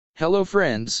Hello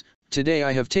friends, today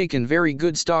I have taken very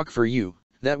good stock for you,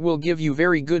 that will give you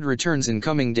very good returns in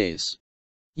coming days.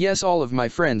 Yes, all of my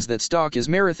friends, that stock is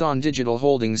Marathon Digital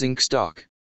Holdings Inc. stock.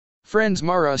 Friends,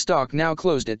 Mara stock now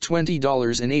closed at $20.87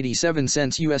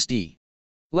 USD.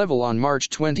 Level on March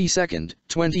 22,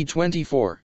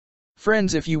 2024.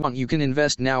 Friends, if you want, you can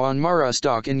invest now on Mara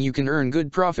stock and you can earn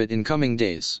good profit in coming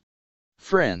days.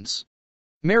 Friends,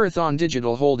 Marathon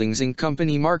Digital Holdings Inc.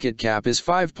 company market cap is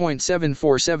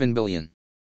 $5.747 billion.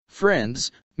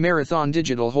 Friends, Marathon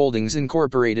Digital Holdings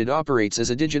Incorporated operates as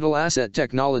a digital asset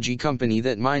technology company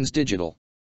that mines digital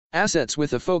assets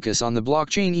with a focus on the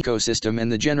blockchain ecosystem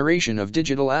and the generation of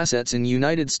digital assets in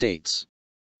United States.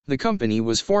 The company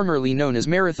was formerly known as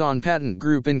Marathon Patent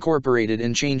Group Incorporated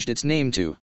and changed its name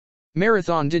to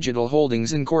Marathon Digital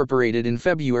Holdings Incorporated in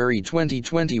February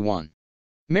 2021.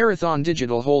 Marathon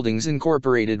Digital Holdings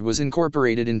Incorporated was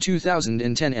incorporated in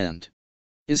 2010 and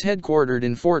is headquartered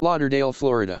in Fort Lauderdale,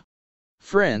 Florida.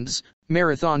 Friends,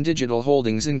 Marathon Digital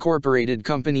Holdings Incorporated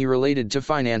company related to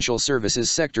financial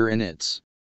services sector and its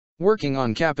working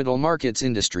on capital markets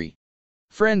industry.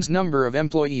 Friends, number of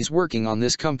employees working on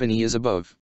this company is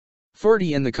above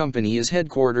 40 and the company is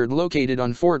headquartered located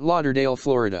on Fort Lauderdale,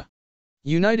 Florida,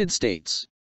 United States.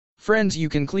 Friends, you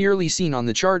can clearly see on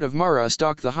the chart of Mara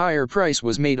stock the higher price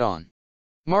was made on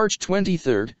March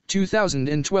 23,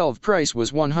 2012. Price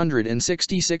was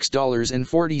 $166.40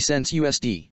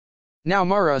 USD. Now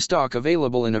Mara stock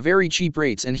available in a very cheap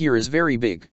rates, and here is very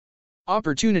big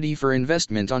opportunity for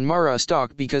investment on Mara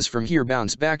stock because from here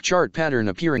bounce back chart pattern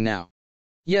appearing now.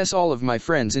 Yes, all of my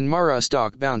friends, in Mara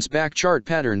stock bounce back chart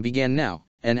pattern began now,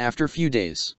 and after few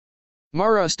days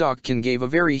Mara stock can give a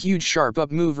very huge sharp up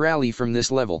move rally from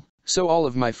this level. So all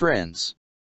of my friends,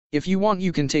 if you want,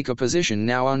 you can take a position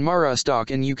now on Mara stock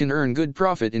and you can earn good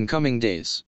profit in coming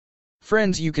days.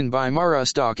 Friends, you can buy Mara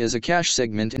stock as a cash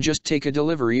segment and just take a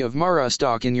delivery of Mara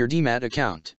stock in your demat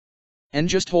account and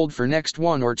just hold for next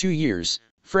 1 or 2 years.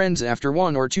 Friends, after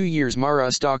 1 or 2 years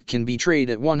Mara stock can be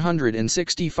traded at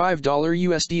 $165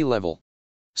 USD level.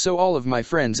 So all of my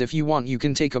friends, if you want, you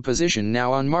can take a position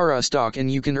now on Mara stock and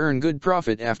you can earn good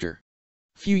profit after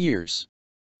few years.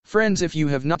 Friends, if you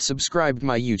have not subscribed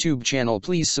my YouTube channel,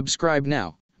 please subscribe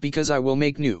now, because I will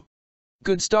make new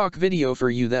good stock video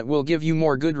for you that will give you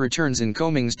more good returns in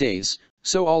coming days.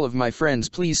 So all of my friends,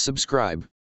 please subscribe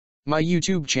my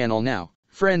YouTube channel now.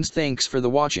 Friends, thanks for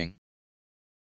the watching.